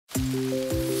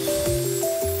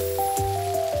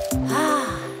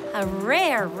a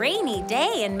rare rainy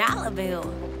day in Malibu.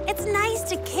 It's nice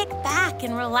to kick back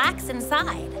and relax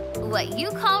inside. What you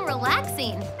call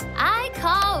relaxing, I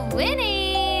call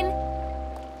winning.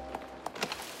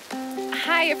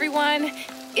 Hi, everyone.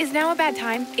 Is now a bad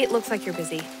time? It looks like you're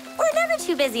busy. We're never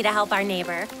too busy to help our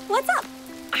neighbor. What's up?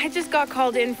 I just got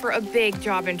called in for a big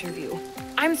job interview.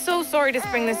 I'm so sorry to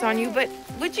spring this on you, but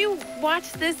would you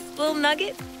watch this little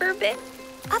nugget for a bit?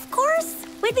 Of course.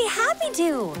 We'd be happy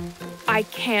to. I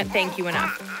can't thank you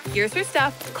enough. Here's her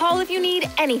stuff. Call if you need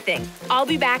anything. I'll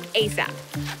be back ASAP.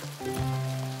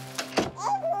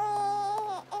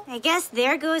 I guess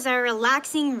there goes our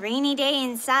relaxing rainy day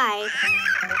inside.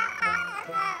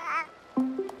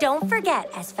 Don't forget,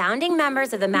 as founding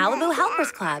members of the Malibu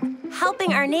Helpers Club,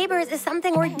 helping our neighbors is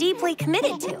something we're deeply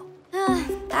committed to.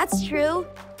 That's true.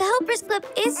 The Helpers Club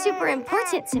is super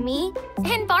important to me.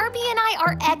 And Barbie and I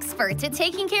are experts at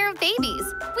taking care of babies.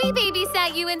 We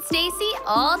babysat you and Stacie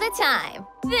all the time.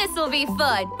 This'll be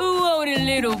fun. What a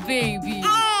little baby.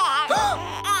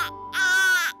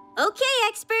 Okay,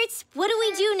 experts, what do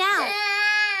we do now?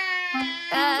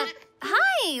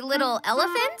 Hi, little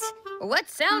elephant. What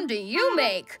sound do you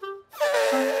make?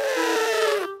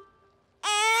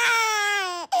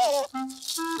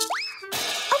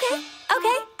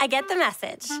 Okay, I get the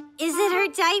message. Is it her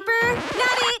diaper?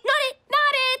 Not it, not it,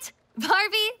 not it!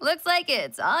 Barbie, looks like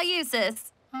it's all you,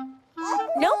 sis.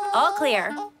 Nope, all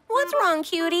clear. What's wrong,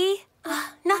 cutie?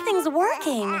 Nothing's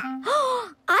working. I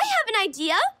have an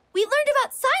idea. We learned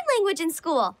about sign language in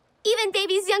school. Even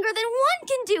babies younger than 1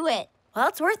 can do it. Well,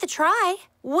 it's worth a try.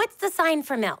 What's the sign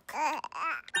for milk?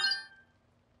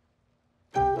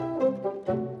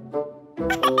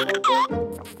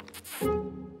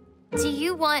 Do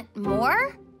you want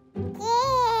more?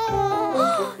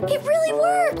 It really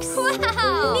works!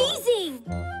 Wow! Amazing!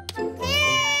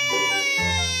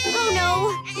 Oh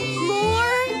no!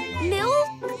 More milk?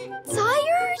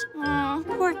 Tired?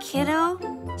 Poor kiddo.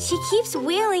 She keeps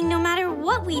wailing no matter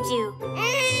what we do.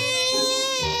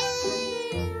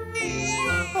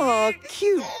 Oh,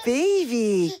 cute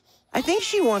baby. I think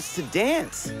she wants to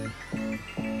dance.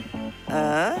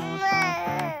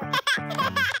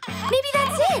 Maybe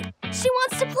that's it. She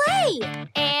wants to play.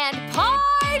 And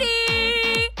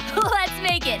party! Let's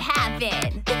make it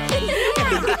happen.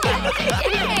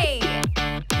 Yay!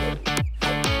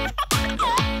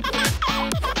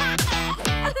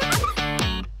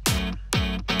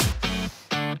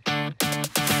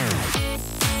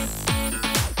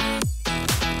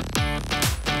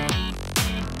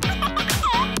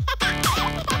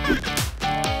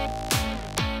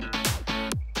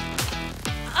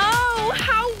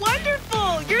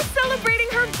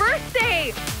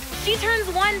 She turns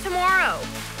 1 tomorrow.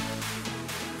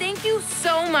 Thank you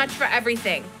so much for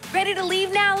everything. Ready to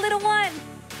leave now, little one?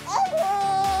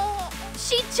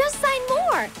 She just signed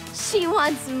more. She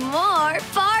wants more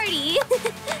party.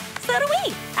 So do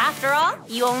we. After all,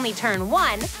 you only turn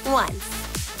 1 once.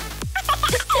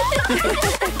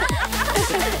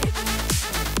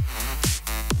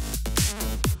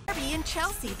 Barbie and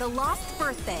Chelsea, The Lost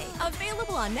Birthday.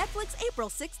 Available on Netflix April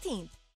 16th.